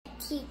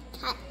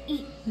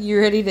You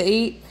ready to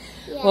eat?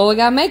 Yeah. Well, we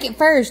gotta make it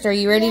first. Are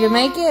you ready to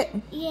make it?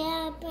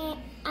 Yeah, but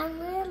I'm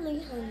really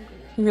hungry.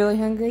 You really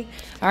hungry?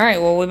 All right,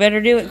 well, we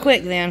better do it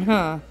quick then,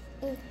 huh?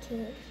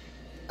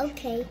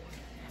 Okay.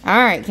 All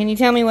right, can you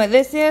tell me what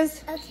this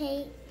is?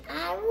 Okay,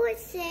 I would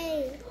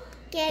say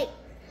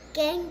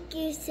thank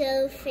you,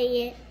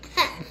 Sophia.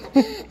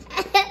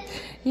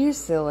 You're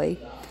silly.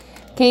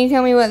 Can you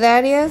tell me what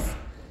that is?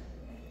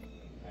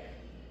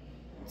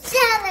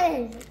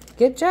 Salad.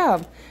 Good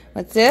job.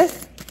 What's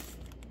this?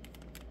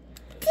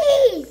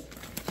 Cheese.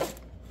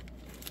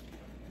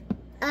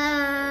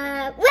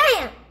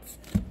 Ranch.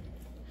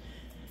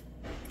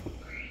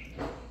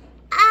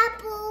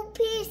 Apple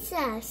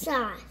pizza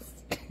sauce.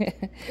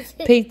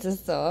 Pizza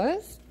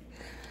sauce.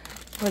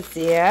 What's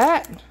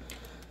that?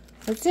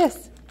 What's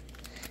this?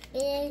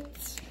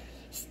 It's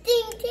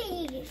string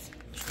cheese.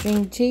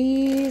 String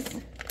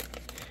cheese.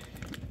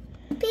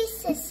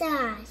 Pizza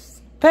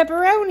sauce.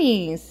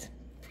 Pepperonis.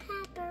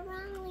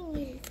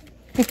 Pepperoni.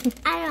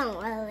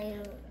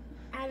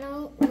 I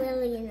don't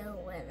really know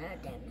what I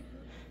done.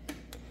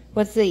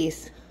 What's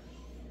these?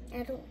 I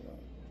don't know.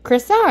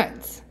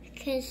 Croissants.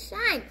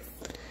 Croissants.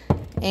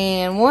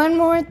 And one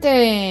more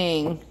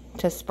thing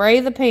to spray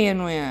the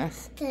pan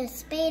with. To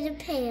spray the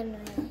pan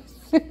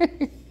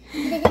with.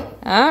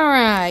 All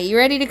right, you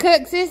ready to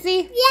cook,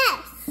 Sissy?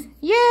 Yes.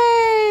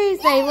 Yay!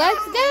 Say,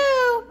 let's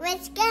go.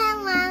 Let's go,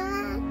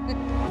 Mama.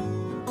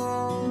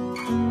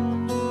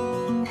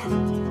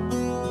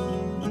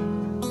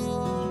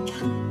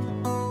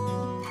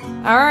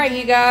 All right,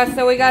 you guys,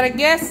 so we got a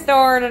guest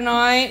star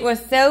tonight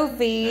with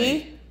Sophie.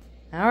 Hey.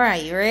 All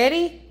right, you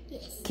ready?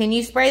 Yes. Can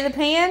you spray the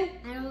pan?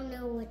 I don't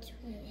know which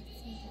one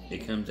it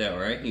is. It comes out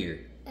right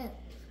here. Oh.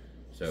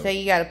 So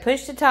you got to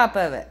push the top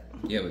of it.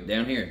 Yeah, but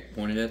down here,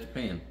 point it at the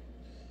pan.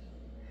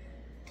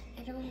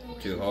 I don't know.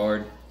 Too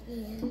hard.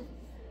 Yeah.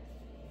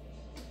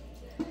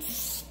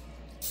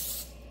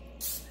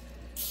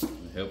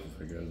 It'd help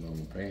if it goes on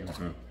the pan,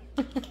 huh?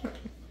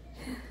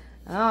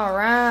 All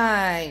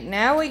right,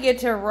 now we get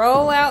to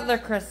roll out the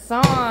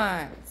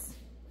croissants.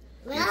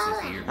 This is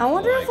here. I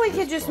wonder if we Like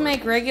could this just part.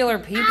 make regular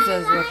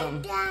pizzas with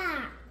them.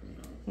 That.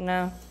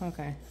 No?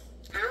 Okay.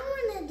 I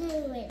want to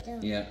do it though.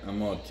 Yeah, I'm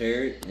gonna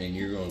tear it and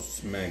you're gonna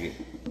smack it.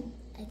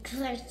 Of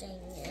course I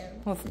know.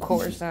 Of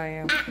course I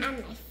am. On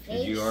my face.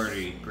 Did you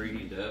already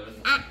preheat the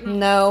oven?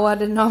 No, I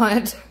did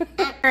not.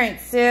 All right,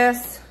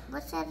 sis.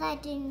 What should I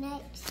do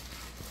next?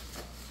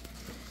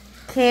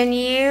 Can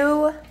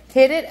you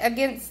hit it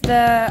against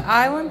the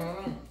island?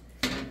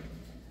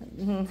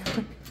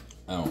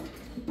 Oh,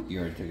 you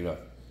already took it off.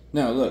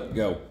 No, look,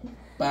 go.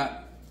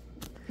 Bop.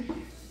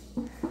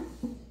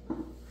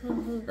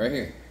 Right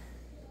here.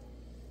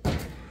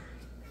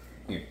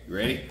 Here, you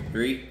ready?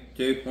 3,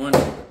 2, 1.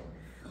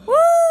 Woo!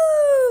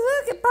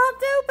 Look, it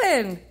popped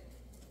open.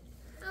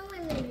 I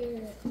want to do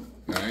it.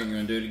 Alright, you're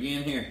gonna do it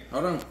again here.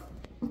 Hold on.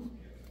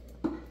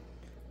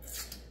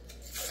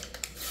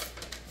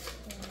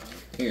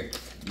 Here,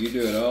 you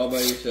do it all by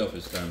yourself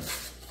this time.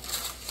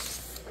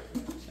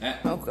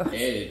 At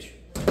Okay. edge.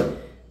 I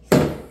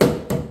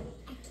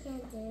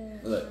can't do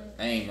it. Look,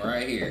 aim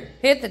right here.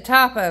 Hit the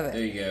top of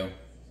There it. you go.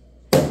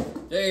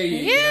 There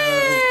you go.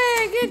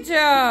 Yay! Good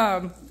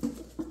job.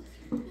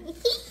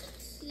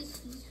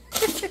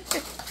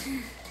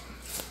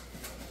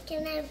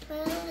 Can I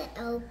put it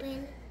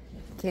open?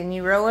 Can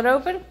you roll it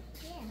open?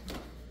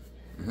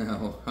 Yeah. No,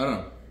 hold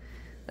on.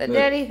 Let Look,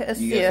 Daddy you gotta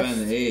find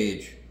assist. the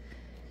edge.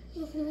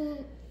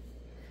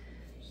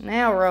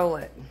 Now roll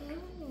it.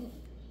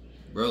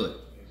 Roll it.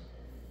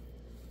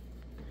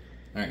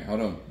 Alright,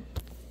 hold on.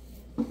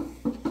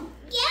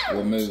 Yeah.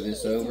 We'll move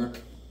this over.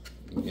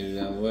 Get it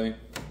out of the way.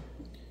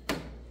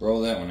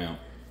 Roll that one out.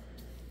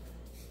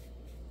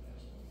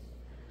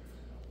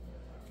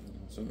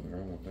 Something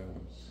wrong with that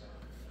one.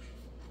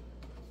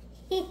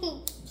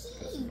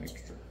 Got some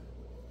extra.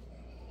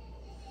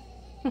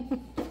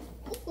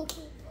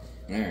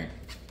 Alright,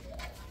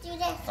 Do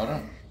this. hold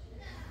on.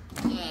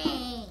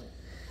 Hey.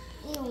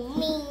 You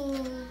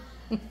mean.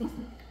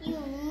 You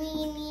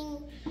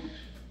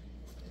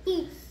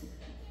mean.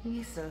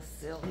 You so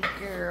silly,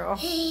 girl.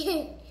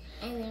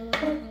 And then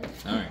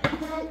Alright,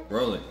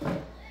 roll it.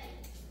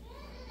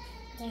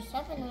 there's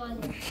 7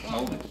 ones.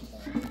 Hold it.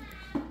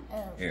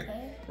 Oh, Here,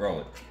 okay. roll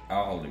it.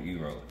 I'll hold it, you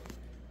roll it.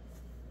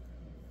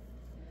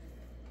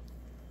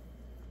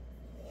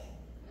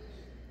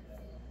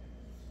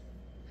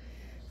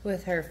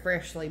 With her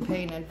freshly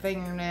painted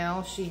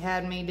fingernails she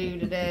had me do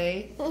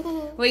today.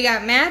 We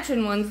got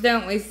matching ones,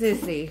 don't we,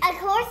 Sissy? Of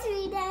course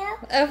we do.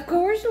 Of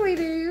course we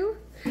do.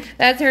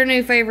 That's her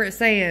new favorite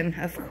saying.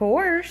 Of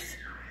course.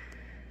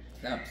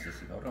 Stop,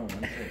 sissy. Hold on 1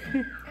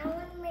 second. I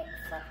want to make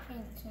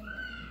footprints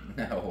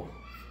in it. No.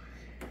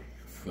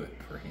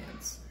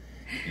 Footprints.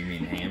 You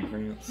mean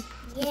handprints?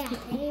 Yeah,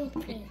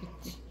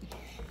 handprints.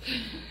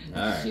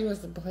 Alright. She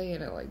wasn't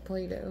playing it like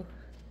Play-Doh.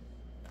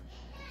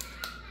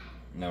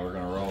 Now we're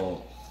gonna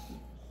roll.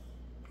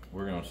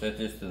 We're gonna set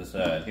this to the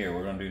side. Here,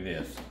 we're gonna do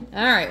this.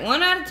 All right,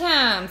 one at a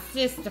time,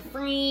 sister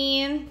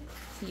friend.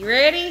 You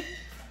ready?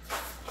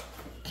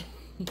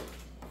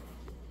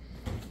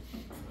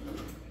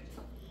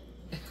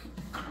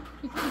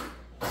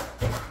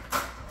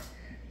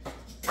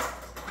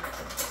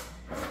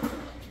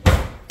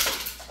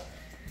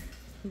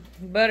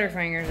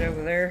 Butterfingers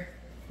over there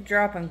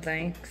dropping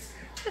things.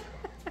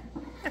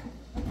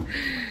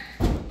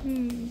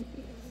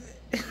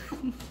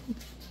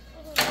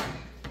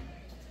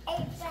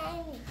 It's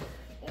funny.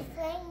 It's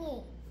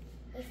funny.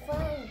 It's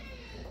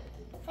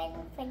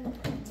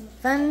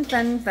fun.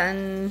 Fun.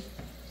 Fun.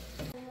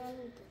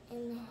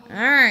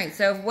 Alright,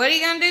 so what are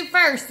you going to do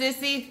first,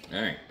 Sissy?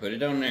 Alright, put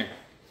it on there.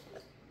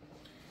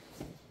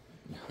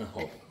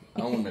 No,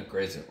 I want the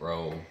crescent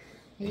roll.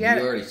 You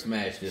already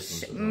smashed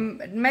this one.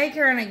 Make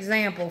her an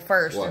example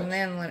first, What? and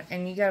then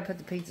and you got to put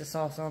the pizza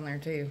sauce on there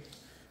too.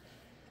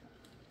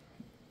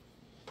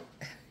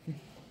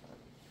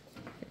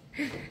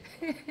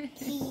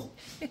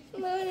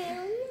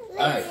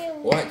 Alright,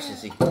 watch,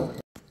 Sissy.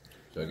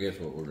 So I guess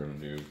what we're gonna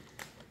do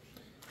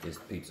is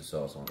pizza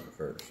sauce on it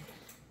first.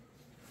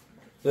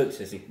 Look,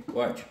 Sissy,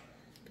 watch.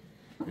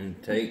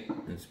 And take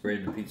and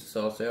spread the pizza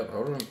sauce out.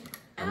 Hold on.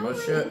 I'm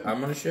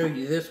gonna show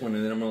you this one,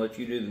 and then I'm gonna let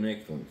you do the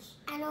next ones.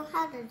 I know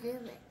how to do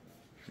it.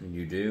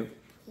 You do?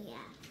 Yeah.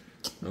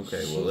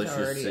 Okay, well let's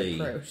just see.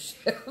 A pro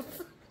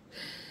chef.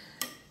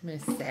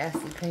 Miss Sassy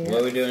Pants.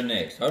 What are we doing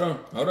next? Hold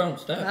on,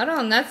 stop. Hold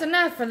on, that's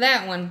enough for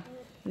that one.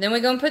 Then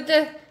we're gonna put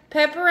the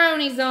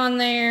pepperonis on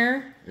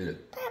there.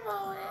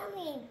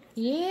 Pepperoni.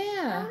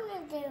 Yeah. I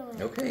want to do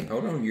it. Okay,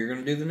 hold on. You're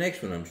gonna do the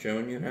next one. I'm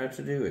showing you how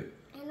to do it.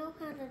 I know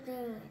how to do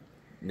it.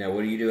 Now,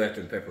 what do you do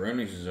after the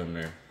pepperonis is on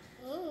there?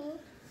 Mm.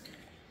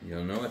 You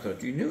don't know? I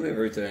thought you knew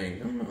everything.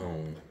 Come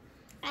on.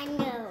 I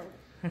know.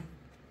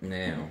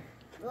 Now,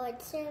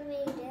 What should we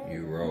do?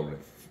 you roll it.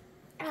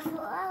 I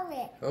roll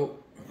it. Oh.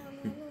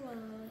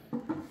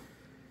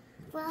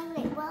 Roll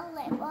it, roll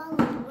it, roll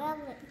it, roll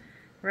it.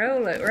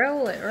 Roll it,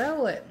 roll it,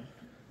 roll it.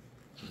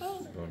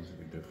 It's going to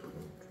be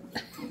difficult.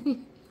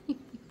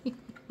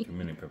 Too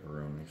many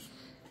pepperonis.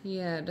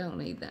 Yeah, I don't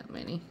need that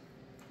many.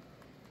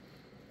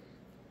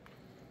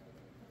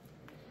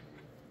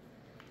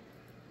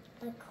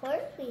 Of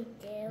course we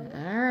do.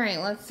 Alright,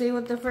 let's see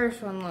what the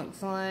first one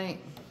looks like.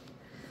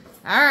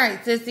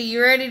 Alright, Sissy,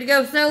 you ready to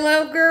go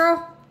solo,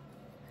 girl?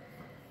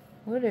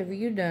 What have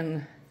you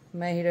done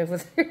made over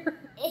there?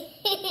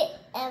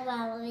 A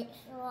roll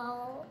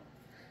ball.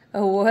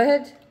 A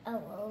what? A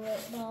roll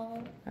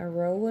ball. A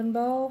rolling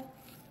ball?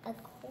 Of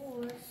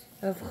course.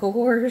 Of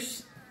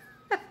course.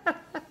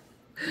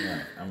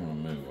 Alright, I'm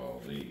going to move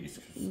all these.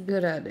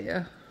 Good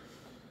idea.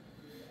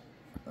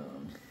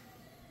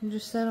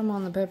 Just set them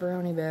on the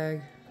pepperoni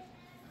bag.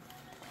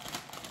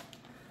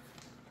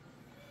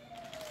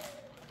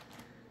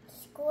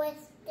 Squish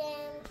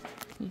them.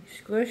 You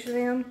squish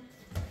them.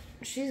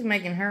 She's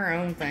making her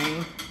own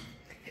thing.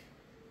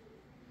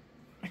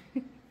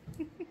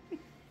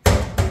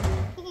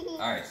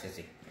 Alright,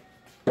 Sissy.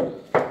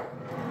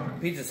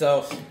 Pizza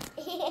sauce.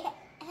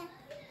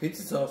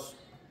 Pizza sauce.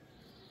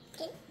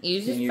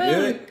 Use a Can you spoon.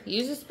 do it?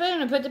 Use a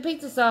spoon and put the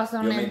pizza sauce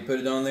on You want there. me to put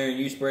it on there and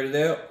you spread it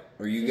out?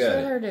 Or you Just got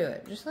let it? her do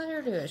it. Just let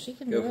her do it. She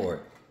can do Go it. for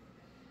it.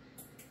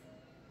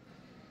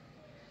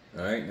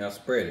 Alright, now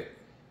spread it.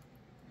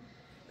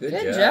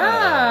 Good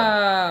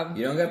job.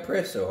 You don't got to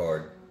press so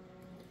hard.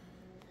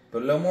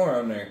 Put a little more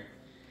on there.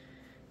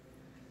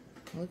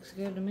 Looks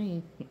good to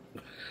me.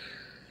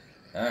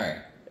 Alright.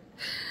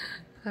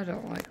 I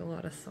don't like a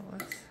lot of sauce.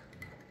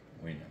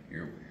 We know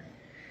you're weird.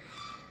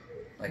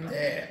 Like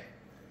that.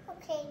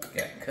 Okay.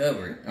 Got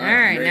covered.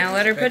 Alright, you ready now for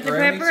let her put the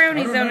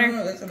pepperonis Oh, no, on no, her.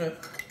 No, that's enough.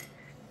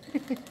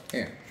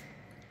 Here.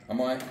 I'm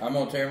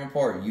gonna tear them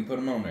apart. You put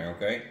them on there,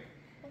 okay?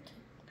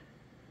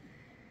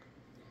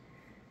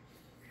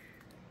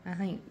 I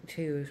think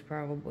 2 is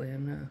probably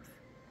enough.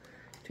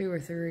 2 or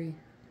 3.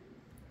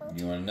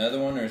 You want another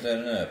one or is that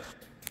enough?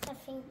 I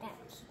think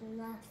that's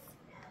enough.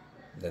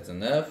 That's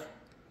enough?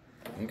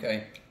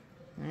 Okay.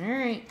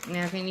 Alright,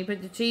 now can you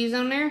put the cheese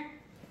on there?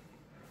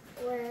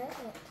 Where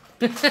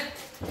is it?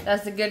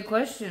 That's a good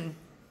question.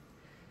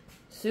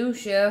 Sous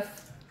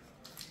chef.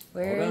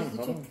 Where Hold is on,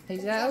 the hold cheese?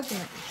 He's got to open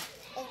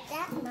it. Is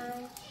that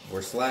mine?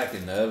 We're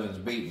slacking. The oven's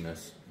beating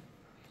us.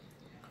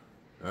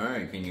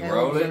 Alright, can you That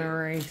roll one's it? in a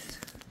race.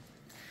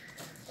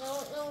 I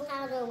don't know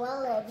how to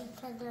roll it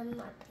because of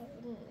my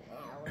painting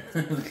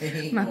nails. They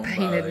ain't My gonna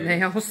painted bother you.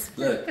 nails.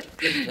 Look,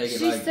 take it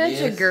She's like such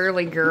this. a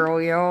girly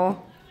girl,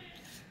 y'all.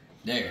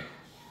 There.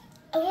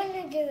 I want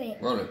to do it.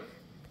 Roll it.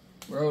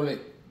 Roll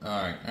it.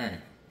 Alright, alright.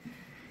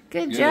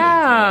 Good Good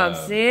job,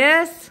 job.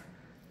 sis.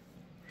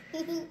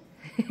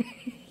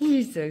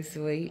 You're so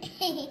sweet.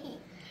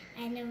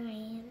 I know I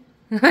am.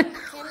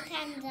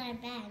 Sometimes I'm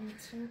bad and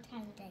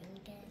sometimes I'm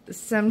good.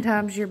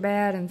 Sometimes you're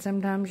bad and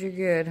sometimes you're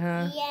good,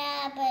 huh?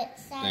 Yeah, but I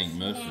Sarah think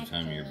most of the smacked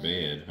time you're me.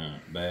 bad, huh?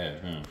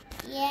 Bad, huh?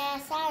 Yeah,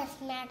 Sarah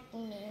smacked me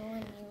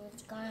when you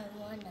was gone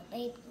when the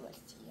baby was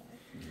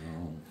here.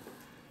 No.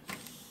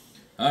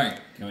 Alright,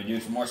 can we do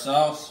some more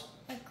sauce?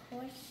 Of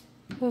course.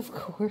 Of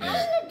course. I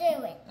want to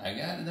do it. I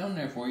got it on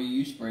there for you.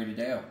 You sprayed it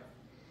out.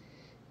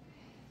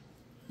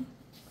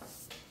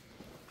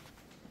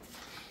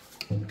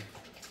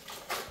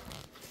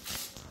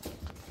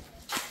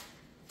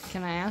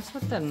 Can I ask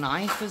what the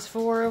knife is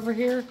for over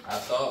here? I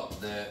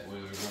thought that we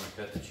were going to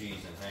cut the cheese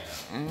in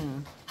half.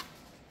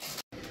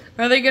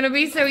 Are they going to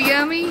be so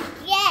yummy?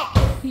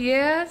 Yes.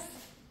 Yes?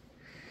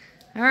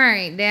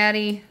 Alright,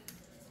 Daddy.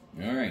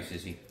 Alright,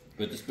 Sissy.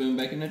 Put the spoon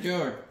back in the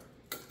jar.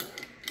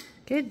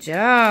 Good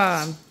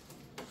job.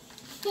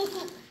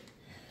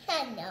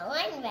 I know,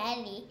 I'm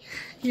ready.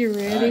 You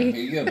Alright, ready?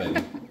 here you go,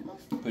 baby.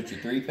 Put your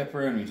 3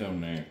 pepperonis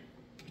on there.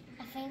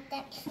 I think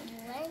that's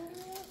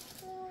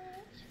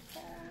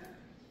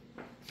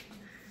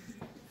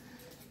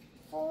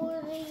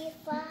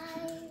 45,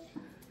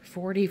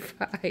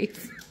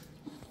 45.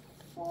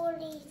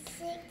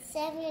 46,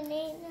 7, 8,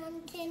 9,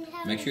 10, 11.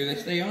 Make sure they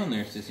stay on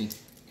there, Sissy.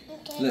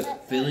 Okay,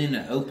 Look, fill in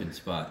the open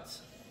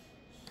spots.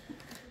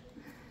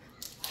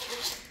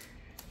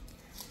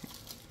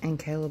 And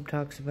Caleb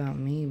talks about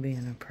me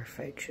being a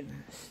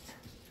perfectionist.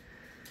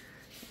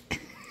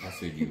 I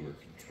said you were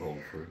control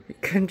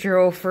freak.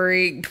 Control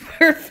freak,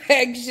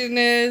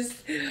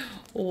 perfectionist,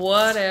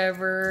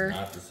 whatever.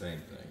 Not the same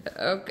thing.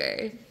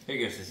 Okay. Here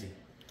you go, Sissy.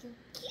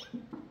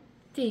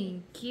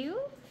 Thank you.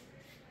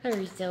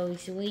 You're so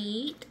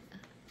sweet.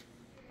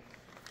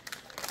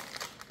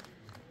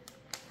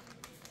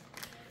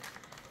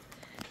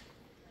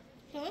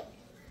 Hmm?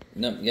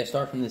 No, you gotta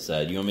start from this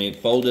side. You want me to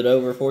fold it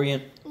over for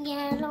you?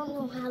 Yeah, I don't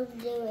know how to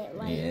do it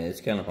right. Yeah,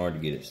 it's kind of hard to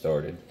get it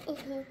started.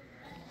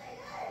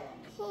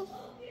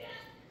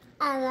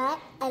 Alright,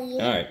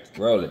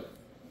 roll it.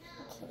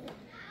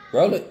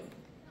 Roll it.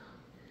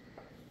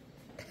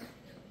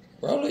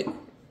 Roll it.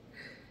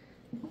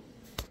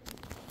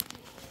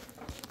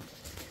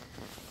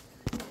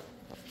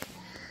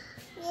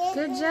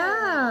 Good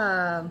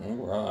job.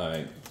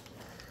 Alright.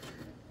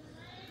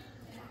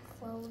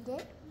 Fold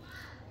it.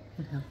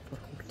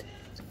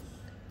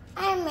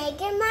 I'm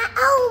making my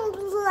own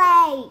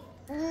plate.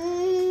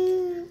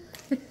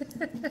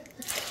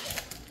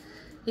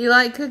 You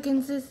like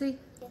cooking, Sissy?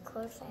 Of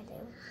course I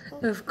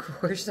do. Of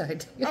course I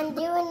do. I'm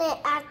doing it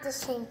at the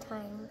same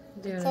time.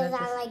 Doing it Because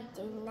at I the- like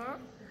doing that.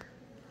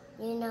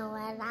 You know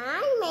what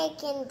I'm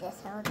making?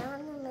 Just hold on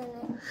a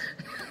minute.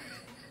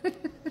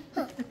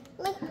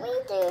 Make me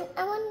do it.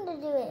 I wanted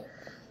to do it.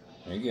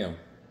 There you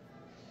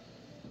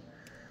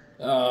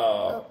go.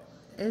 Oh,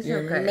 It's you're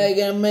okay.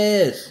 making a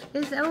mess.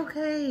 It's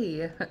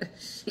okay.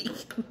 She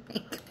can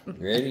make a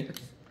Ready? mess.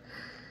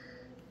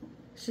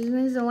 She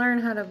needs to learn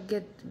how to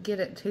get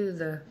it to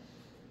the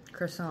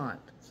croissant.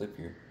 Flip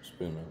your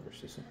spoon over,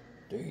 Sissy.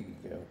 There you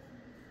go.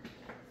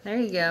 There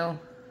you go.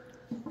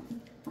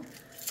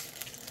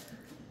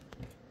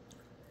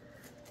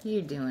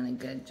 You're doing a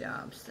good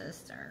job,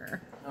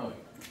 sister. Oh,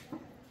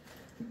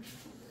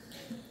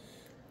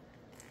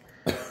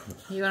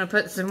 You want to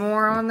put some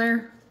more on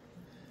there?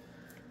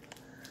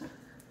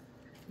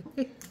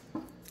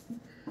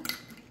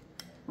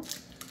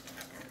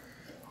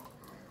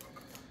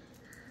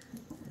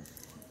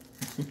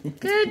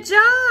 Good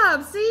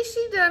job. See,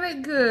 she done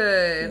it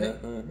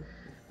good.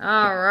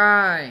 All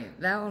right.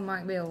 That one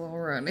might be a little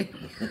runny.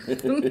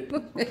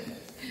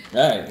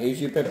 Alright,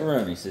 here's your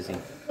pepperoni, Sissy.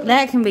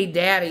 That can be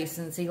Daddy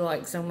since he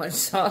likes so much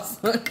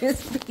sauce on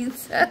his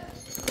pizza.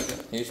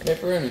 Here's your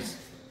pepperonis.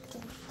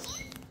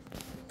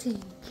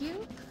 Thank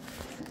you.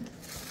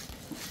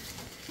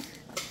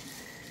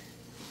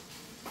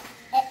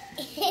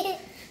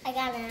 I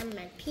got it on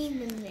my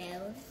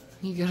fingernails.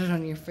 You got it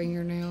on your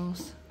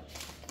fingernails.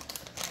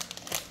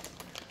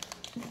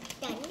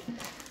 Done.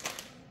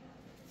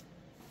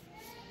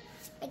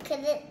 I could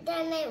have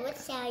done it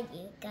without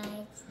you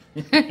guys.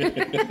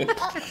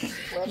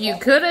 You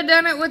could have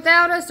done it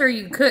without us, or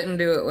you couldn't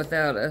do it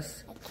without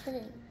us. I could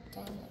have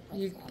done it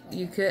You without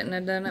you couldn't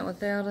have done it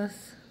without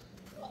us.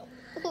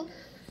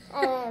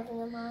 I love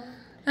you, Mom.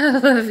 I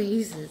love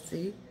you,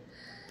 Sissy.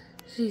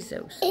 She's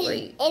so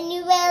sweet.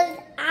 Anyways,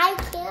 I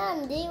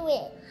can do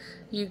it.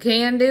 You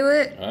can do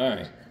it.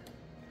 Alright.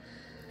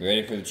 You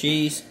ready for the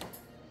cheese?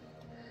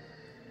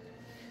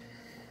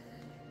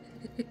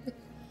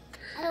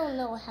 I don't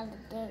know how to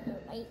do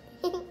it right.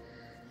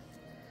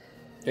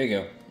 There you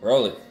go.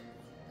 Roll it.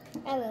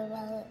 I will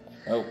roll it.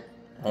 Oh,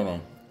 hold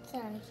on.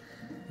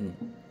 Sorry.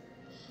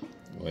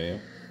 Well,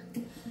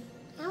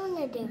 I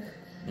want to do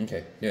it.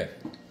 okay, yeah.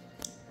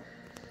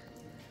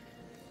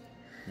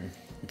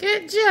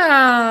 Good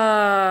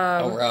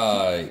job.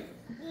 Alright.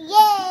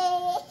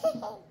 Yay!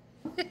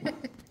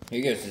 Here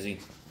you go, Sissy.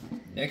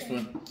 Next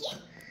one.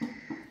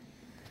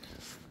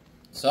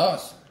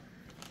 Sauce.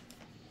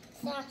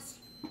 Sauce.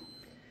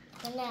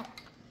 And that.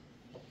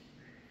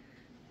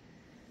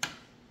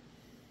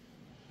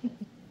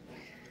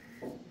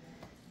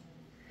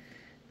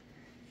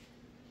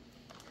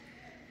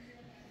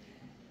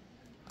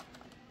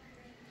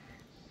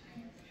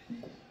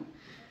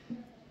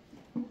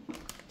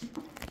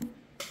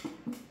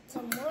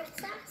 Some more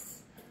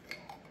sauce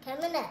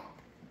coming up.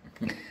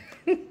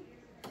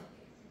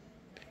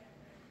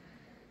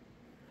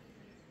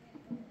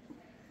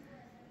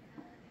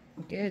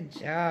 Good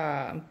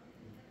job.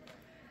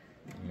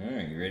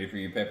 Alright, you ready for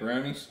your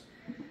pepperonis?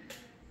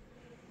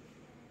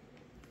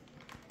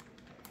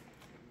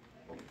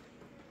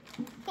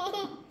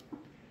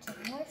 Some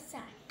more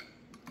sauce.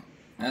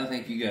 I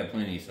think you got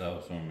plenty of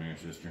sauce on there,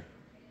 sister.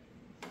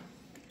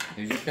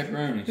 Here's your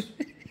pepperonis.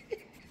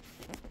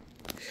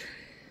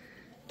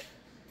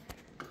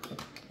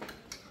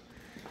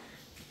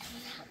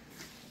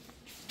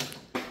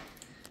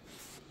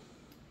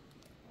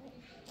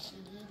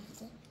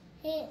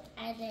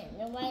 I didn't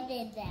know I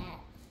did that.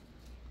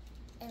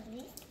 At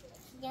least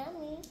it's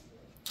yummy.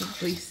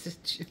 At least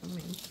it's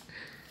yummy.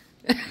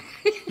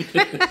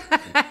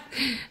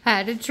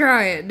 Had to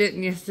try it,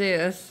 didn't you,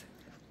 sis?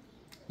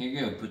 Here you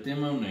go. Put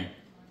them on there.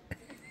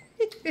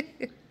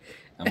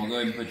 I'm going to go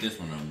ahead and put this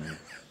one on there.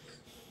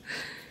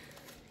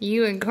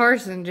 You and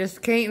Carson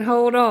just can't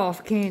hold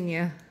off, can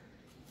you?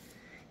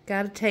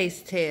 Got a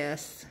taste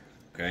test.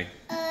 Okay.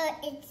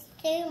 It's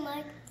too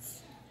much.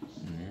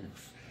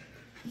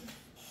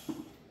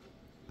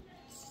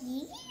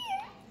 Yeah.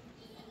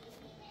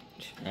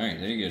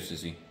 Alright, there you go,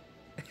 sissy.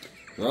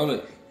 Roll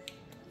it.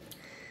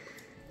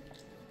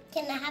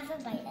 Can I have a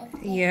bite of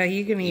it? Yeah,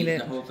 you can eat Eat it.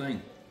 the whole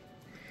thing.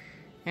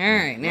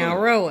 Alright, now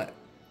roll it.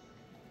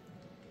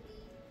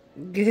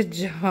 Good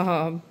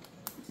job.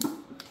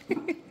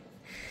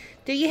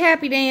 Do you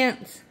happy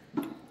dance?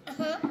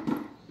 Uh-huh.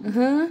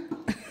 Uh-huh.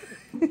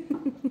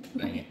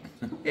 Dang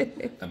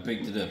it. I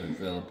picked it up and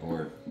fell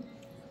apart.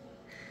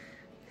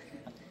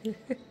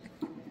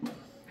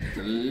 It's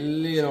a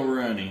little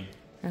runny.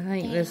 I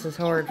think this is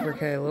hard for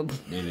Caleb.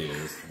 It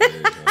is.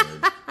 Very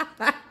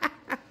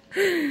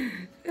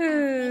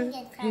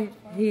hard.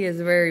 He is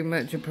very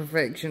much a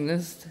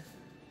perfectionist.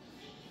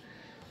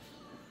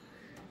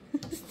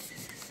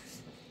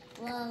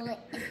 Roll it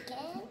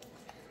again.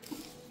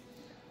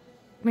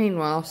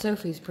 Meanwhile,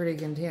 Sophie's pretty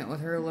content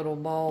with her little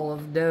ball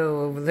of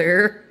dough over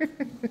there.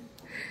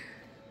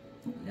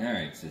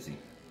 Alright, sissy.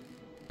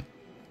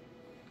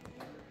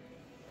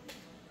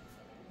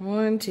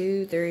 1,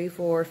 2, 3,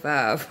 4,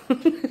 5.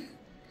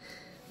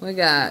 We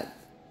got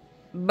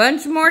a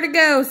bunch more to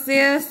go,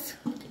 sis.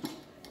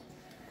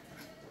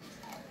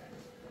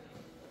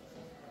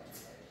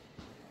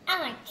 I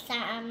like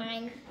that on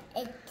mine.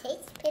 It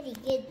tastes pretty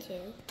good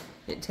too.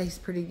 It tastes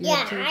pretty good,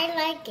 Yeah, too. I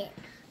like it.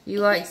 You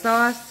like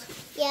sauce?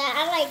 Yeah,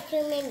 I like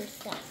too many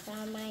sauce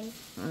on mine.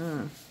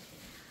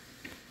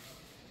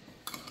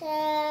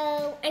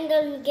 So, I'm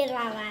going to get a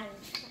lot of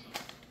it.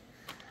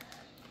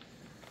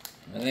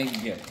 I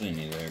think you got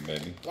plenty there,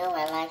 baby. No,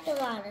 I like a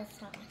lot of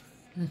sauce.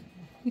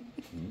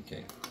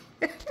 Okay.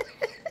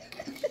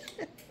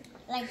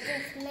 Like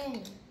this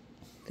many.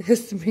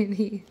 This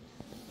many.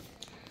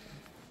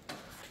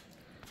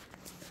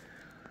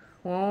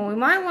 Well, we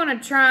might want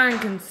to try and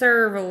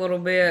conserve a little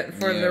bit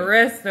for the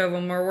rest of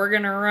them, or we're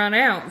going to run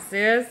out,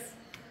 sis.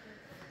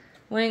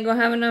 We ain't going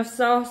to have enough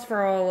sauce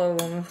for all of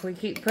them if we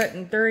keep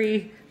putting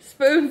 3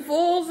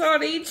 spoonfuls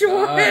on each one.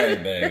 All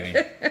right, baby.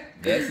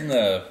 That's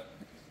enough.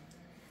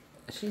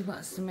 She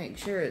wants to make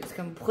sure it's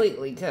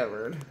completely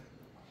covered.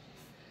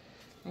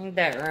 Ain't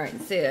that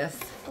right, sis?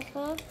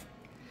 Uh-huh.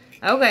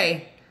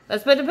 Okay,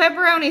 let's put the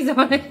pepperonis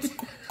on it.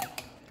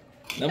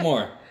 No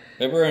more.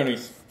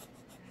 Pepperonis.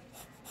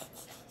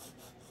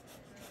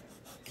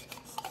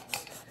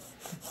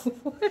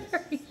 What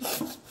are you?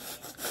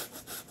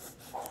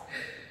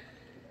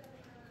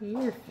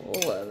 You're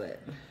full of it.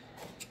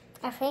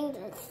 I think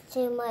that's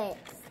too much.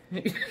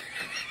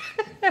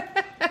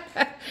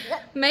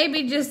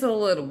 Maybe just a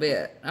little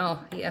bit.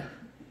 Oh, yeah.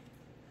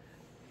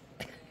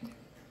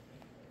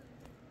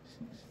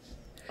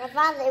 I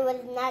thought it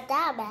was not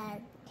that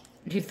bad.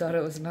 You thought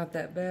it was not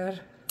that bad?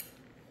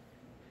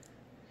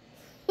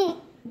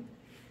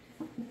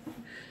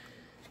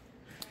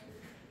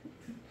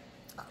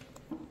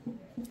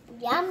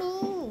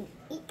 Yummy.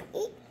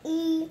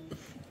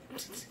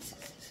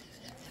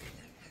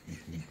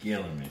 You're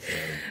killing me,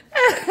 Sally.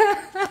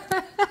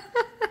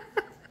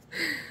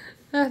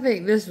 I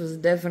think this was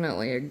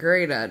definitely a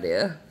great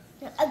idea.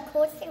 Of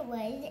course it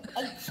was.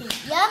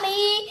 It's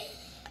yummy.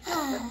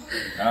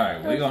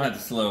 Alright, we're going to have to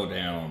slow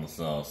down on the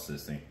sauce,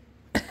 sissy.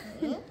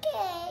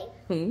 Okay.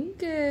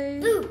 Okay.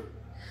 Boo.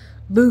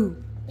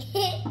 Boo.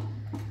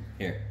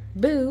 Here.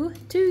 Boo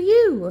to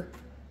you.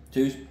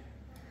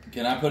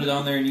 Can I put it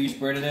on there and you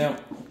spread it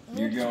out?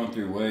 You're going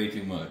through way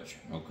too much,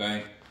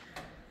 okay?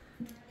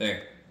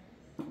 There.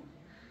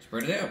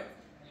 Spread it out.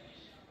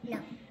 No.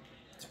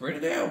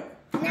 Spread it out.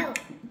 No.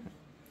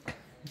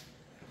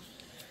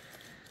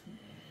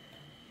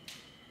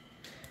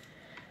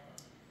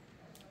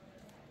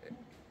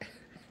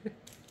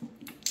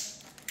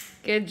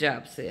 Good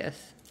job,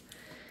 sis.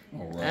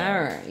 All All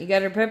right. right. You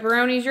got your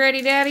pepperonis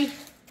ready, Daddy?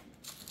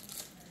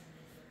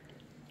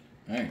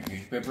 All right,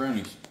 here's your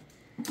pepperonis.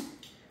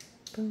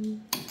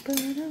 Boom,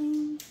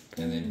 ba-dum.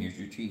 And then here's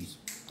your cheese.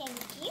 Thank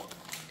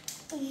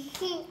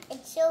you.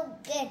 It's so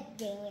good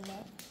doing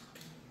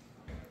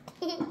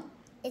it.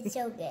 It's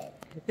so good.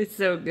 It's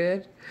so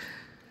good.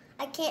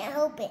 I can't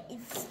help it.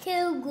 It's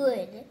too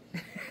good.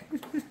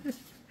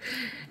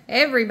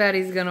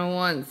 Everybody's going to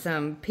want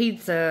some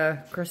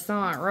pizza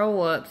croissant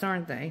roll-ups,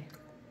 aren't they?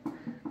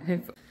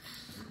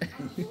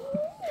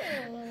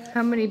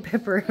 How many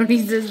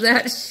pepperonis is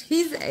that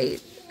she's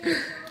ate?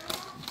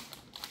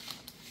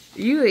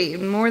 You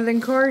eating more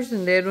than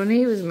Carson did when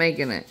he was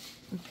making it.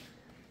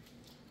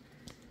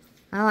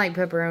 I like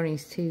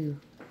pepperonis too.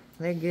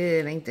 They're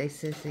good, ain't they,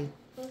 sissy?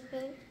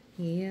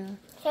 Yeah.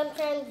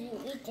 Sometimes you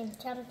eat them,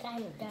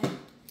 sometimes you don't.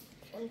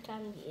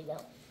 Sometimes you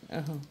don't.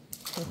 Oh,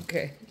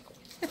 okay.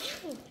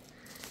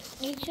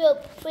 It's so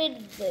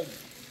pretty good.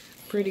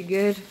 Pretty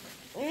good.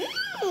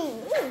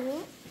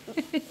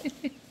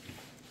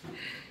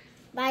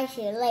 Bye,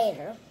 see you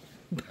later.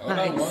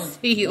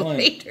 See you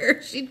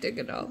later. She took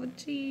it all the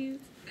cheese.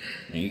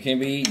 You can't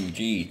be eating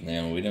cheese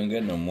now. We don't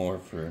get no more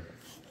for...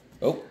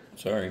 Oh,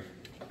 sorry.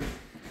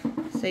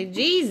 Say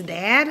geez,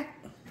 Dad.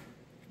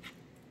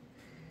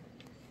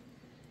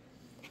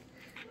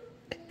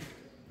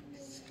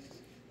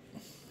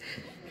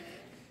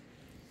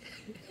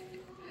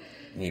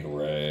 Need a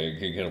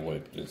rag. You gotta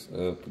wipe this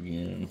up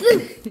again. Boo,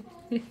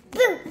 boo,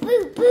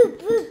 boo, boo,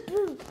 boo,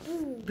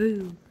 boo,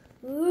 Boo.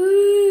 boo.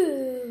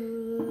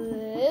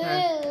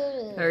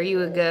 Are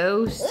you a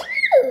ghost?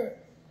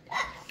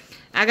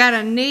 I got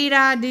a neat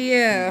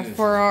idea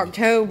for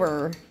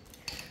October.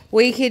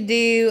 We could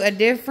do a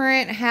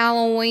different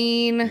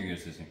Halloween Here you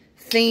go, Sissy.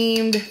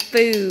 themed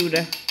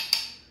food.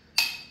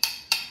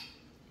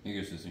 Here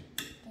you go, Sissy.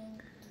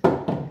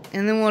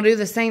 And then we'll do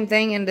the same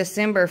thing in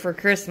December for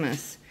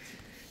Christmas.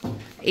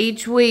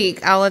 Each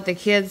week, I'll let the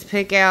kids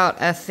pick out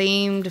a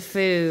themed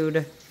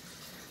food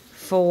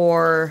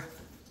for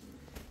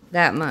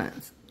that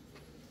month.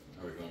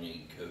 Are we going to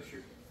eat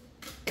kosher?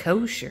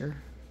 Kosher?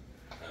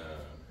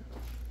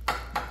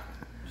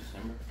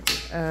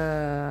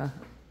 December?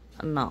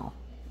 No.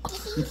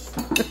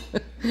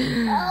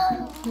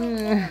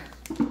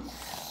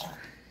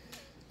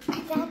 I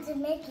got to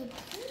make it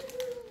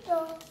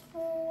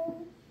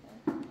beautiful.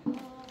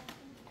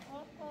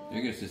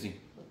 There you go, Sissy.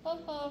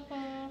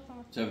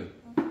 Sophie,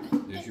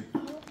 there's your...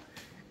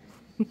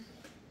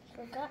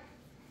 Forgot.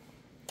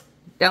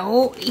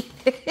 Don't eat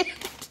it.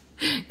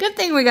 Good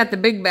thing we got the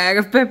big bag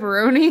of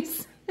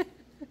pepperonis.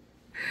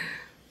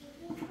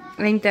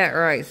 Ain't that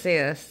right,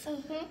 sis?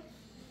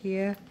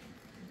 Yeah.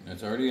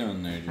 It's already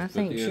on there. Just I put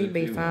think the she'd other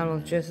be two fine on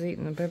with there. just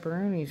eating the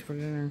pepperonis for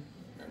dinner.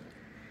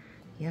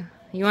 Yeah.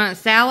 You want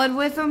salad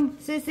with them,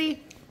 sissy?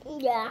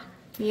 Yeah.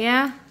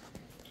 Yeah?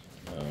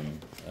 I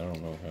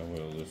don't know how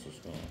well this is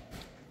going.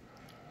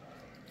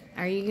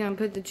 Are you going to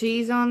put the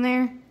cheese on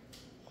there?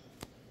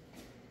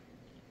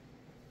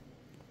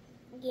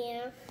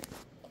 Yeah.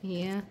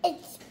 Yeah.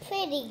 It's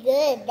pretty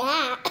good,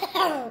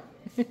 that.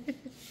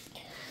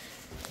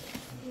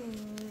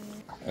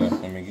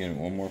 Let me get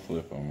one more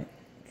flip on it.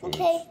 So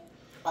Okay.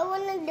 I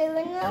want to do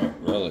it now. Alright,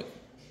 roll it.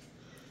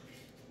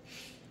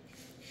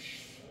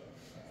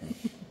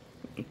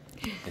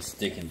 It's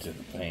sticking to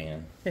the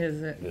pan.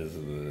 Is it? There's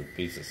a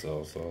piece of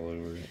sauce all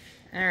over it.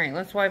 All right,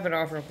 let's wipe it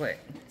off real quick.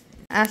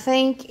 I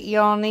think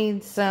y'all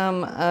need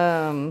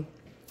some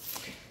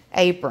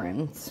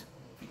aprons.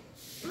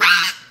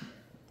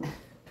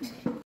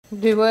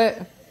 Do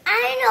what?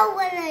 I know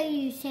what are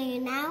you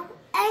saying now.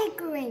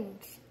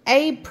 Aprons.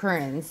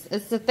 Aprons.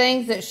 It's the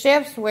things that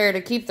chefs wear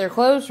to keep their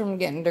clothes from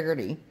getting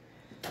dirty.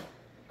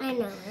 I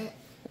know it.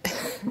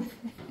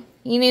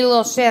 You need a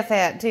little chef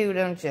hat too,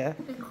 don't you?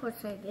 Of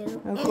course I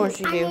do. Of course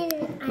you do.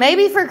 I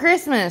Maybe for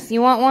Christmas.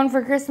 You want one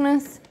for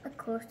Christmas? Of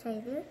course I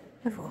do.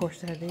 Of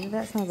course I do.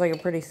 That sounds like a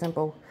pretty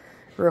simple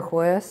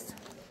request.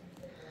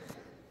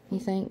 You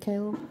think,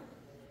 Caleb?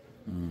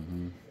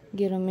 Mm-hmm.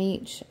 Get them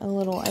each a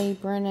little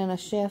apron and a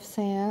chef's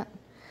hat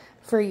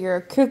for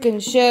your cooking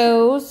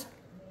shows.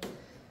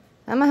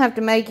 I'm going to have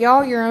to make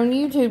y'all your own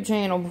YouTube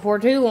channel before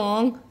too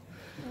long.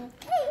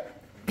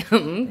 Okay.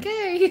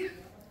 Okay.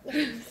 If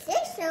you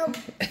say so.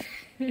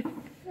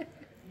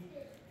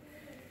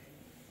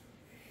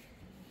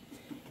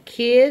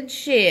 Kid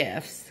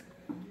chefs.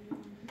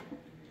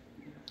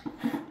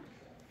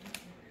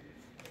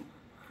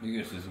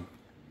 You go, Sissy.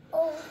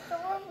 Oh,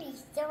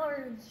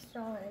 sorry.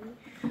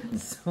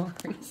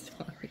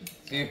 Sorry.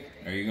 Here,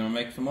 are you gonna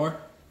make some more?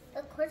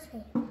 Of course I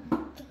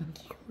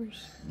do.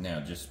 Now,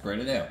 just spread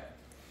it out.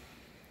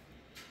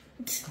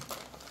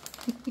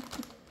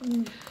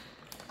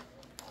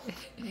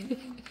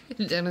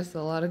 Done us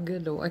a lot of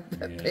good to wipe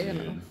that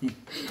pan off.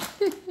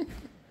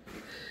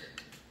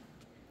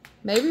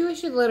 Maybe we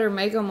should let her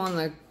make them on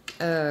the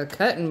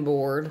cutting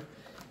board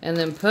and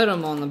then put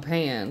them on the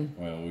pan.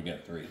 Well, we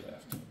got 3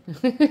 left.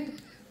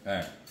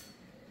 Alright.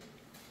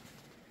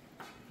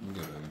 I'm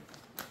good with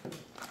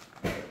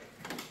it.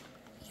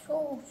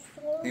 So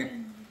sorry. Here.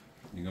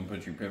 You gonna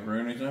put your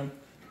pepperonis on?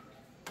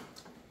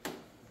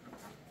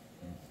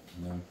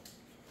 No.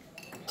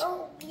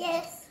 Oh,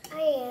 yes,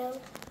 I am.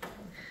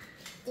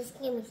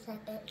 Just give me a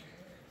second.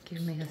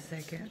 Give me a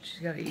second.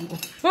 She's got to eat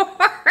one more.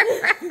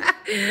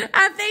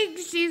 I think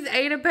she's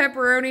ate a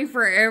pepperoni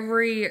for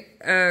every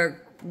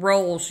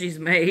roll she's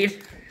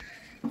made.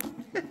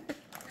 Give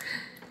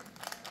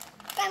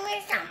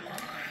me some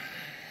more.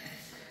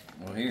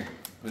 Well, here.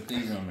 Put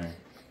these on there.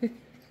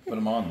 Put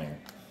them on there.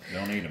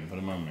 Don't eat them. Put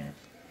them on there.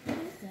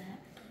 What's that?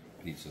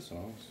 Pizza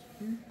sauce.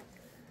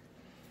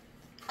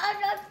 I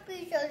love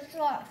pizza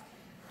sauce.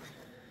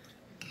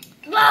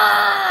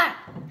 Ah!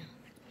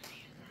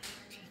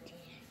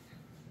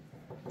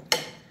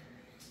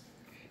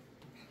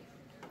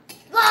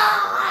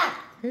 Ah!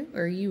 Who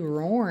are you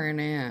roaring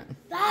at?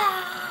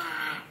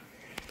 Ah!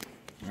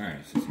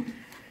 Alright, Sissy.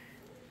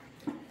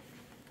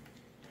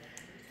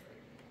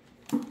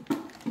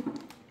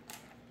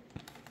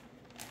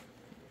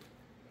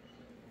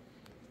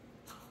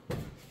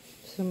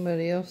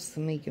 Somebody else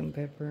making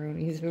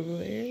pepperonis over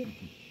there.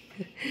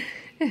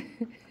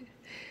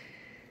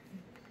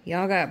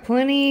 Y'all got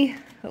plenty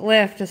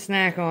left to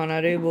snack on,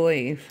 I do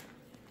believe.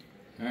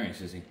 Alright,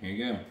 Sissy, here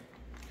you go.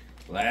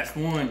 Last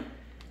one.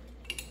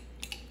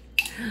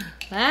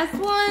 Last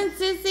one,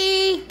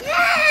 Sissy.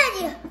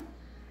 Dad!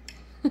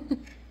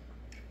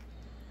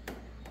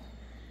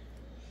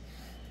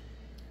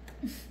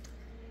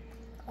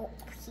 Oh,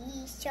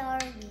 please,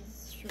 sorry.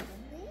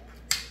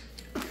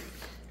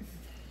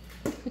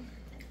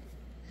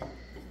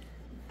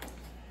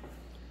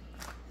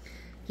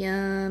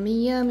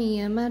 Yummy, yummy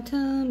in my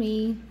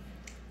tummy.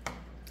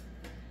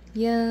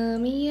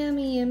 Yummy,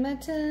 yummy in my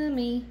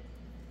tummy.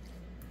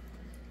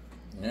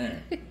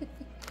 There. Here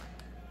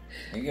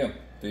you go.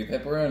 3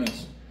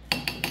 pepperonis.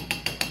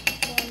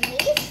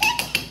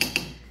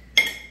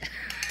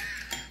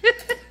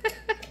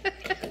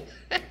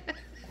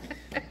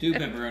 2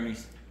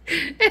 pepperonis.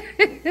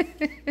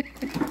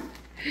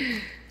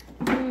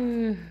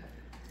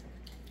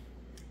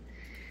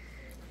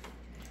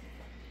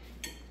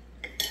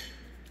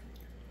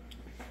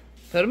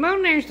 Put them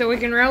on there so we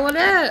can roll it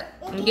up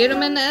and get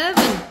them in the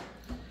oven.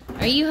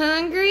 Are you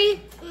hungry?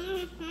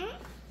 Mm-hmm.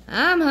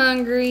 I'm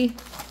hungry.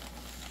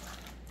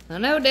 I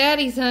know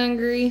Daddy's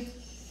hungry.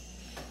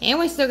 And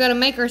we still got to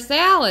make our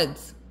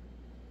salads.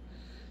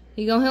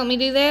 You gonna help me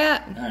do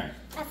that? Alright.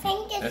 I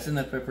think it's That's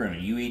enough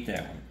pepperoni. You eat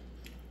that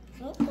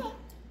one.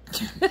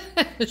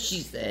 okay. She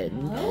said.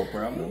 No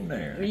problem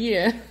there.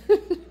 Yeah.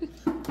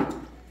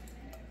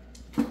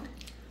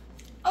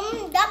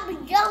 That be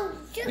so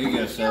Here you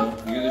go, so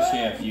you're the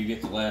chef. You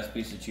get the last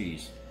piece of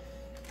cheese.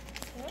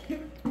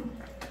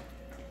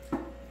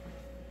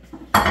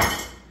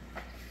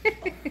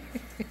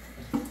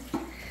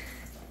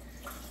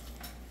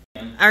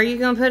 Are you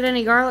gonna put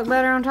any garlic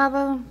butter on top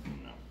of them?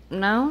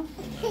 No?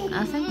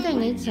 I think they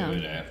need Do some.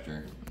 it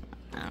after.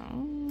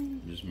 Oh.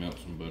 Just melt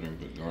some butter and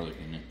put garlic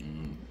in it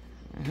and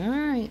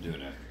Alright. do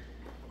it after.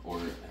 Or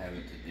have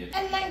it to dip.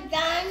 Am I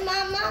done,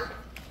 Mama?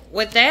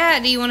 With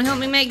that, do you want to help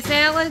me make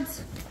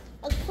salads?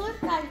 Of course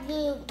I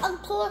do.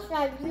 Of course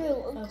I do.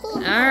 Of course.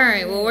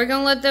 Alright, well we're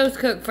gonna let those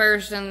cook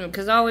first, and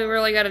because all we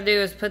really gotta do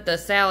is put the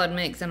salad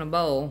mix in a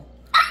bowl.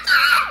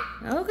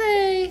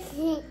 Okay.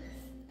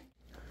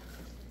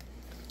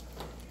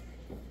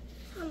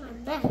 I'm my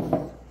best.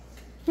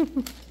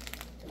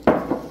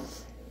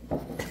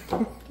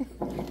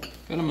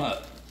 Put them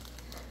up.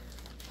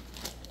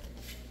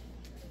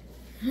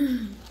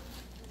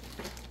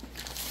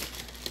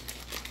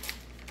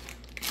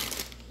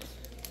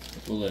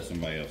 We'll let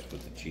somebody else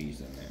put the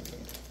cheese in there.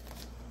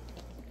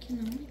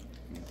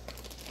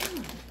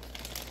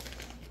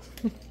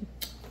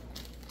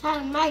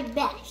 I'm my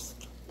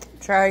best.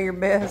 Try your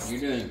best.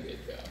 You're doing a good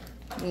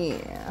job.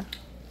 Yeah.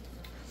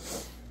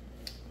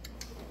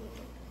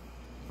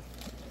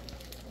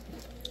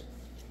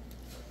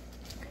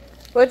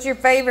 What's your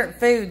favorite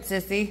food,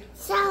 Sissy?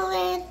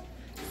 Salad.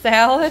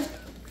 Salad?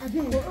 Of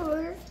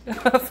course.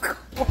 Of course.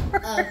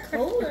 Of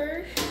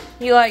course.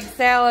 You like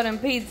salad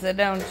and pizza,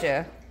 don't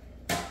you?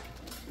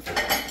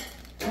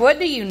 What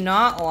do you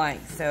not like,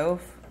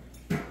 Soph?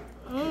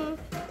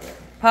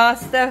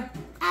 Pasta?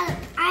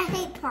 I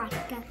hate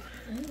pasta.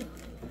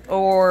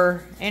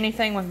 Or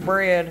anything with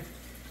bread?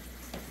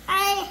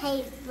 I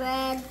hate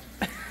bread.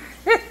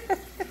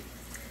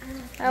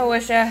 I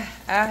wish I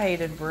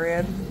hated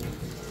bread.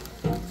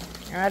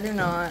 I do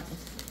not.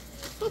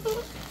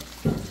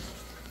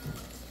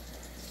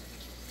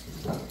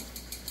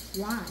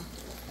 Why?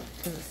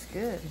 Because it's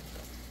good.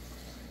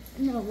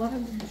 No, why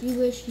would you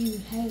wish you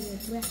hated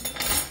bread?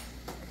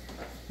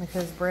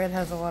 Because bread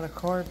has a lot of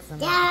carbs in it.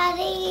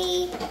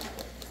 Daddy.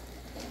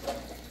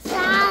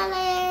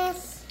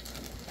 Silas.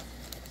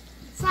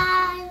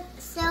 Silas.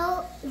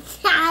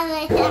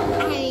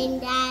 I mean,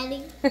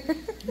 Daddy.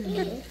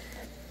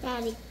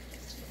 Daddy.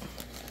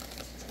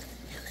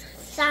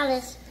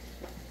 Silas.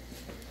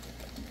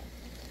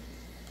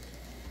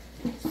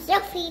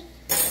 Sophie.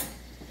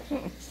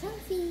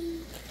 Sophie.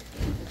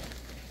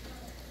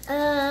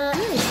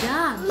 Good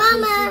job.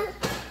 Mama.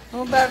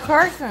 What about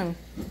Carson?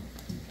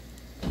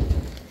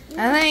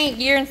 I think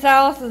your and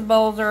Silas's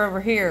bowls are over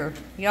here.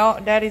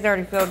 Y'all, Daddy's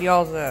already filled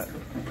y'all's up.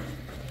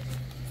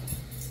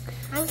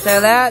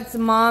 So that's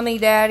Mommy,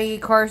 Daddy,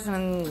 Carson,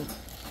 and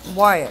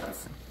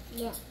Wyatt's.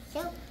 Yeah.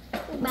 So,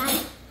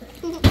 bye.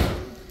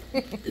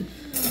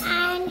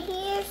 I'm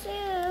here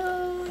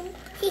soon.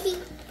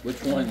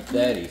 Which one's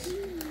Daddy's?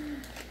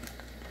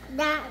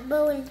 That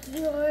bowl is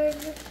yours.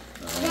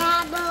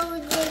 That bowl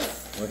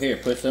is Well, here,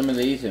 put some of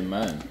these in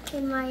mine.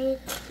 in my.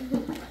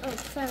 Oh,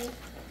 sorry.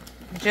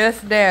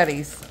 Just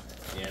Daddy's.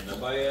 Yeah,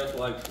 nobody else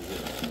likes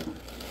this.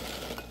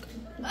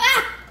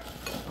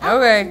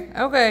 Okay,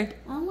 okay.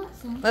 I want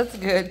some. That's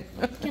good.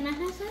 Can I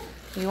have some?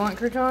 You want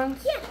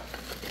croutons? Yeah.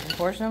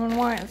 Pour some in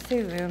Wyatt's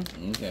too, then.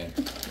 Okay.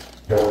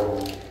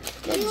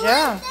 Good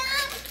job.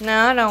 No,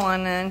 I don't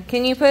want none.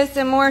 Can you put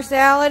some more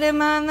salad in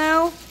mine,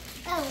 though?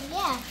 Oh,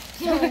 yeah.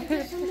 Can I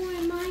put some more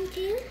in mine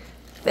too?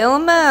 Fill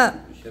them up.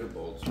 Should have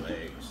boiled some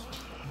eggs.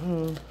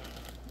 Hmm.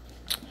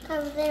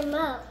 Cover them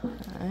up.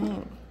 I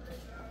ain't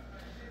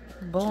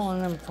Bull in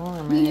them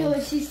farm You know eggs.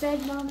 what she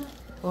said, Mama?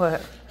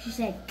 What? She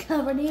said,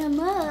 cover them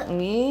up.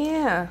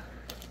 Yeah.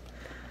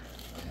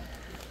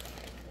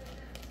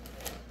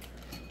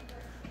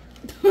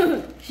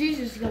 She's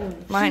just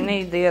going. Might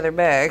need the other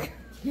bag.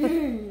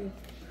 You.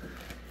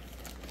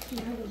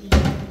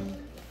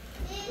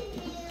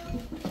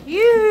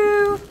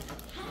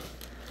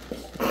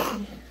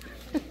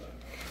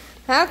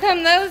 How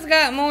come those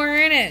got more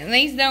in it and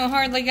these don't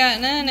hardly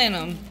got none in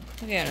them?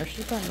 Look at her.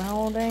 She's putting the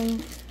whole dang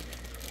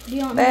Do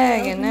you want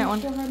bag me to in open that it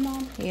one. for her,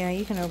 Mom? Yeah,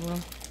 you can open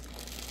them.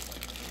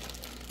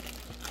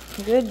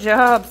 Good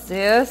job,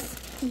 sis.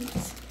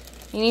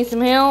 You need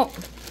some help?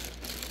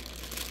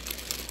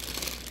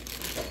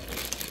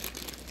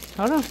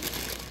 Hold on.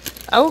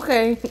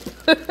 Okay.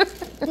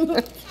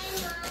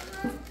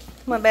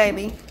 My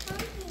baby.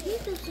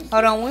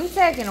 Hold on 1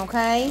 second,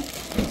 okay?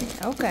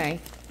 Okay.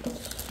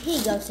 Here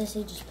you go,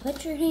 Sissy. Just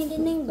put your hand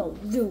in there and go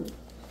zoom.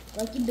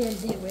 Like you've been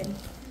doing.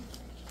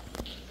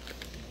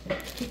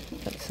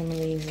 Put some of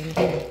these in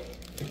here.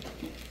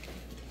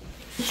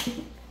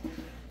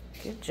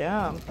 Good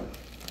job.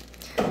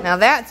 Now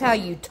that's how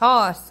you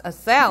toss a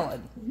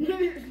salad.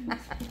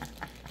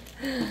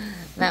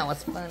 That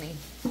was funny.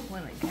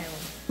 When it came.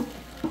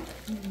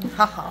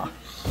 Ha ha.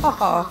 Ha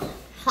ha.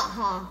 Ha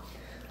ha.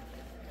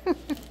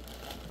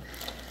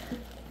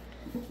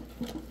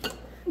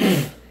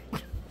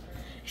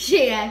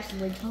 She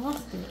actually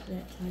tossed it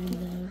that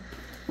time,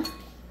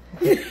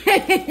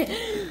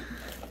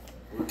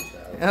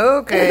 though.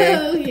 Okay.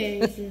 Okay,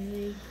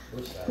 Sissy.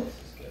 Which salad is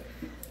good?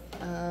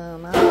 I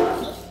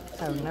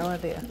have no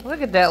idea.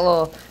 Look at that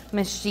little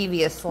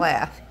mischievous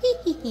laugh.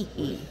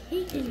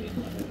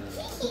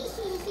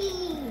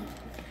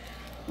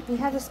 We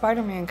had the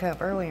Spider-Man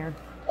cup earlier.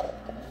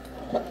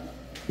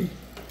 Hey,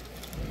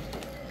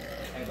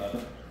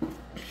 Bubba.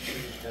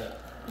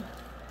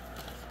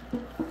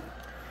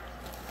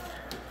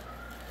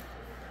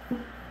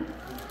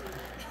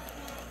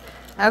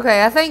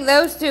 Okay, I think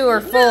those two are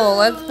full.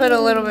 Let's put a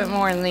little bit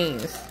more in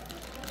these.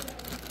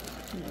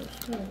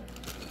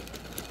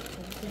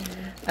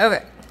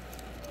 Okay.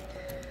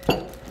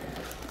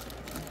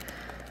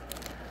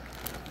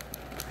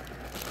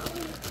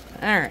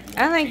 Alright,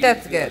 I think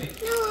that's good.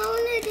 No, I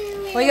want to do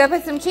it. Well, you gotta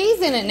put some cheese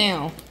in it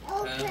now.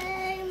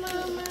 Okay,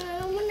 Mama,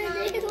 I want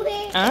to do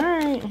it.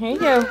 Alright, here you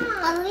go.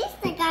 At least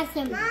I got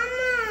some.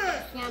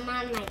 Some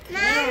on my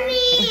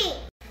Mommy!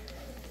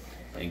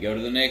 And go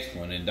to the next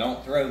one and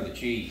don't throw the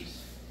cheese.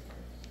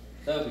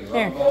 Sophie,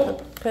 Here, wrong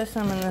bowl. put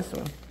some in this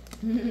one.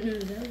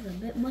 That was a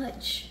bit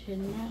much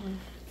in that one.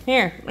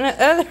 Here,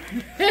 the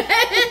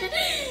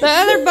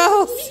other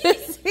bowl,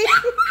 Sissy.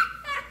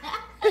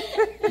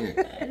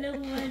 I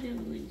don't want to.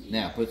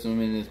 Now put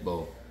some in this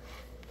bowl.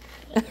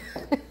 I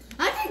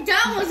think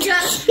that one's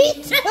got. She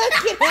took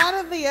it out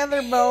of the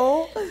other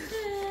bowl.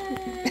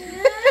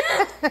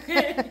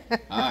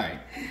 Alright.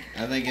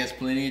 I think that's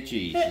plenty of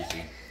cheese,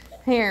 Sissy.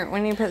 Here, we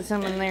need to put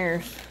some in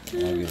theirs.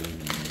 I'll get it in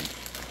there.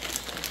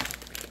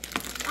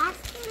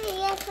 That's pretty,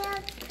 yes,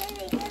 that's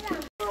pretty good.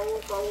 Boom,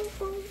 boom,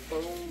 boom,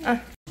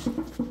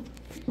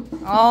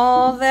 boom.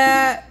 All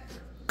that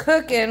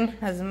cooking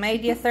has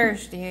made you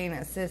thirsty, ain't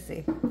it,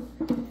 Sissy?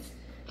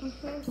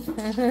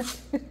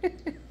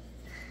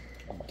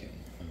 Okay.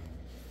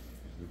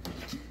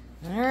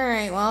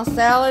 Alright, well,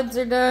 salads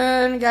are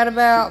done. Got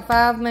about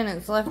 5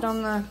 minutes left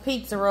on the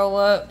pizza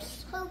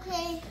roll-ups.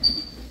 Okay.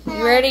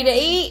 You ready to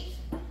eat?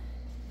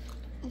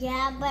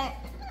 Yeah, but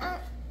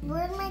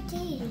where's my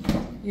cheese?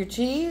 Your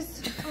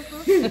cheese?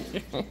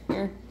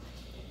 Here.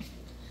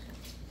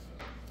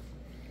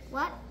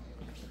 What?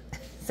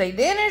 Say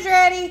dinner's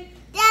ready.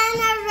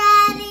 Dinner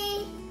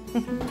ready.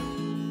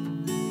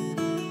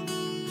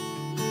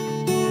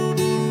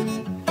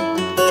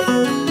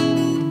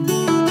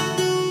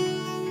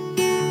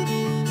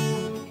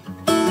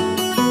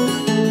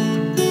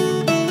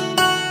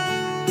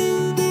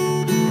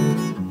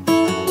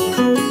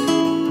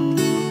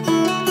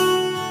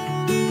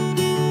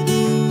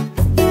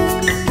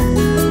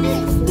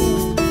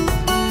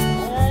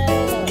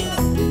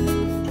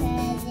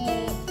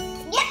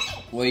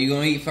 What are you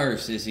gonna eat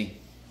first, Sissy?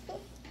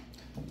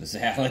 The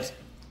salad.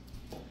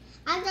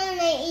 I'm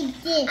gonna eat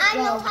this. I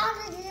know how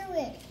to do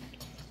it.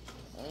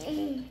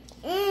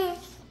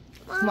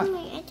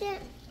 Mommy, I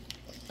can't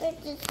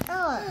put the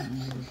sauce.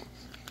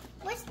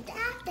 What's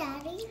that,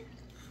 Daddy?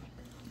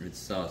 It's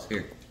sauce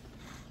here.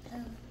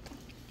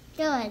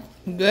 Good.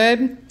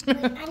 Good?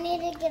 I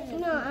need to give it.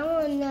 No, I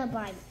want another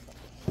bite.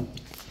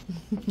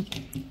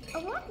 I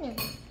want it.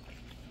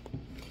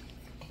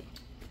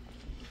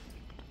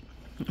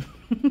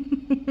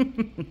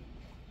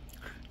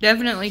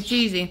 Definitely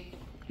cheesy.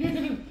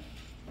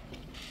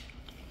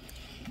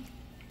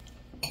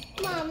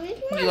 Mom,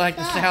 You like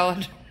the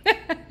salad?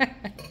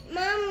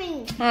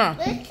 Mommy, Huh.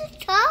 where's the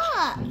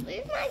top?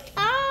 Where's my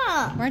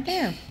top? Right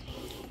there.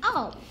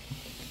 Oh.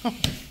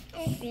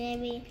 Hey,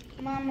 baby.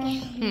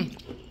 Mama.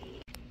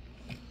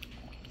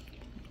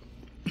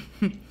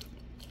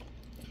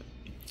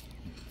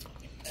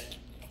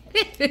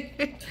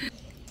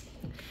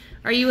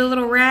 Are you a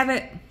little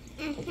rabbit?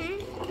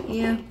 Mm-hmm.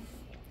 Yeah.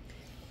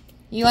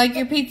 You like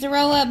your pizza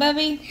roll up,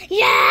 Bubby?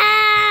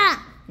 Yeah!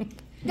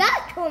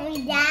 Dad told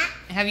me that.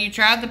 Have you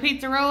tried the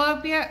pizza roll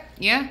up yet?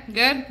 Yeah?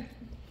 Good?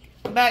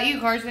 What about you,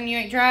 Carson? You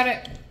ain't tried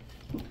it?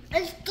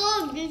 It's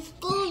good. It's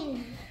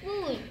good.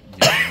 Good.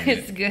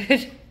 It's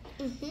good.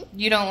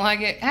 You don't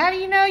like it? How do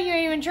you know you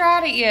ain't even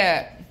tried it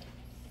yet?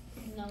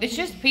 No. It's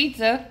just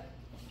pizza.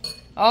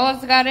 All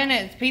it's got in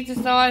it is pizza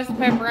sauce,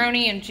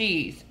 pepperoni, and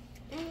cheese.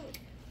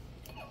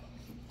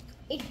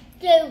 It's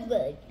so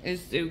good.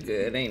 It's so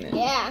good, ain't it?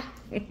 Yeah.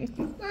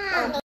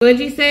 What'd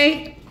you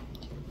say?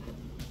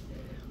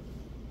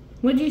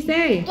 What'd you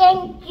say?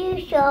 Thank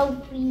you,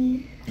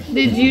 Sophie.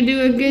 Did you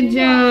do a good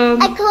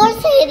job? Of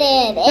course I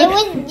did. It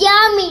was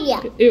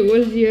yummy. It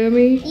was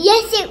yummy.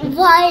 Yes, it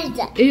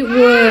was. It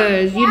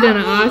was. You done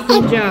an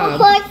awesome Of job.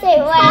 course it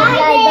was.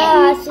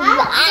 I did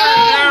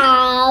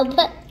an awesome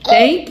job.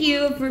 Thank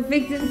you for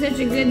fixing such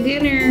a good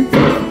dinner.